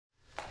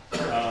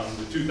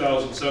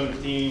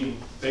2017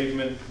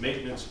 pavement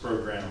maintenance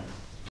program.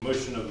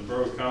 Motion of the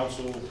Borough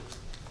Council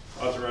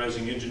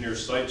authorizing engineer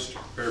sites to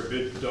prepare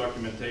bid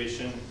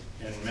documentation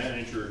and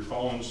manager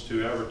Collins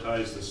to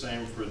advertise the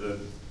same for the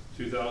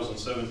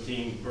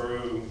 2017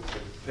 borough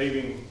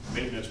paving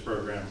maintenance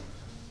program.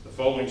 The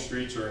following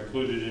streets are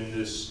included in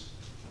this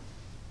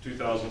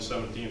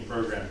 2017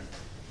 program.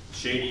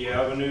 Shady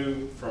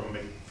Avenue from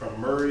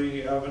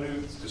Murray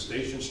Avenue to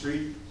Station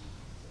Street.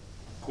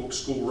 Cook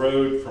School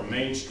Road from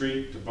Main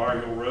Street to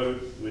Bar Hill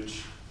Road,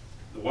 which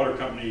the water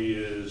company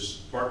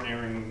is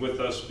partnering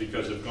with us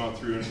because they've gone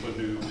through and put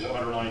new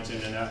water lines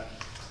in, and that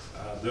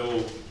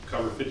they'll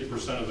cover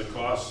 50% of the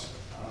costs.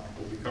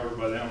 Will be covered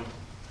by them.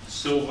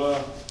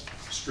 Silva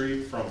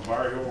Street from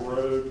Bar Hill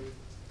Road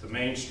to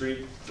Main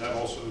Street, that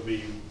also will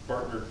be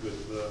partnered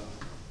with the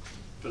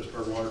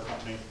Pittsburgh Water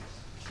Company.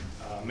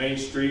 Main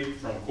Street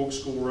from Cook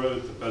School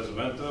Road to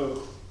Pavement,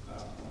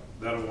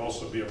 that'll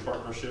also be a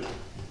partnership.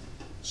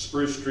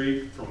 Spruce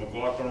Street from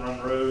McLaughlin Run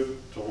Road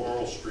to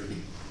Laurel Street.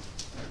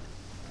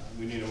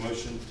 We need a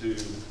motion to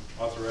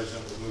authorize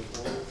them to move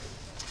forward.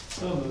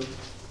 So moved.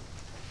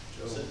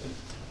 Joe?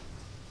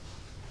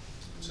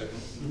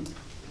 Second.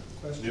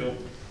 Question. Neil?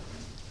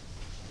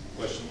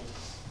 Question?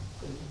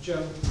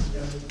 Joe,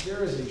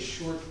 there is a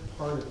short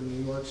part of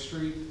New York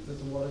Street that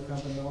the water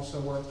company also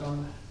worked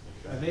on.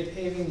 Are they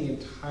paving the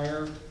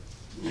entire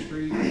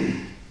street,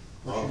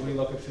 or should we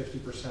look at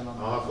 50% on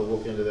that? I'll have to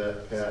look into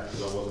that, Pat,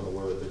 because I wasn't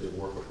aware that they did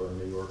work up on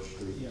New York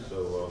Street. Yeah.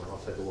 So I'll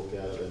take a look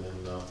at it and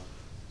then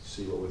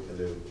see what we can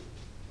do.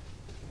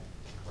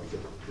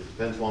 It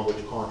depends on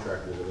which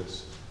contractor. If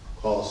it's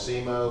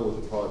Colosimo,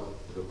 we could probably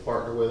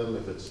partner with them.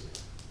 If it's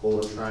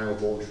Golden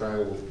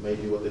Triangle may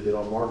do what they did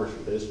on Margaret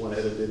Street. They just went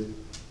ahead and did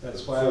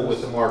That's why full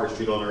with the Margaret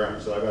Street on their own.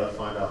 So I got to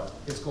find out.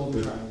 It's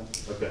Golden Triangle.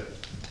 Okay.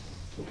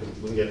 We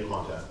can get in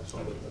contact with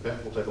somebody. Okay,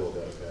 we'll take a look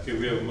at it. Okay,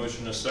 we have a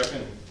motion and a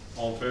second.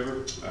 All in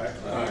favor?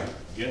 Aye.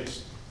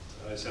 Against?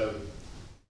 The ayes have it.